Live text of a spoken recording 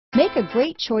Make a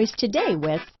great choice today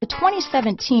with the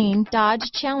 2017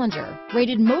 Dodge Challenger.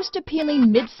 Rated most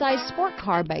appealing midsize sport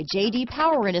car by J.D.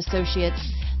 Power and Associates,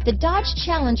 the Dodge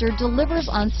Challenger delivers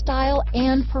on style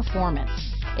and performance.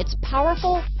 It's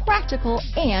powerful, practical,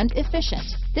 and efficient.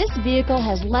 This vehicle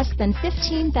has less than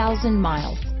 15,000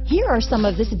 miles. Here are some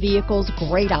of this vehicle's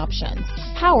great options: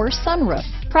 power sunroof,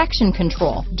 traction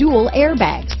control, dual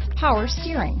airbags, power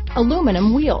steering,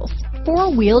 aluminum wheels,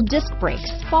 four-wheel disc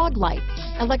brakes, fog lights,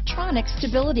 electronic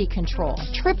stability control,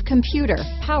 trip computer,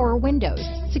 power windows,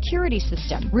 security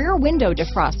system, rear window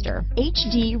defroster,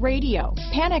 HD radio,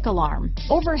 panic alarm,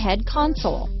 overhead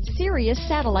console, Sirius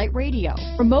satellite radio,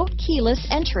 remote keyless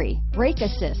entry, brake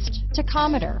assist,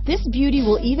 tachometer. This beauty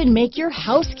will even make your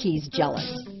house keys jealous.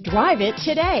 Drive it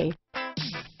today.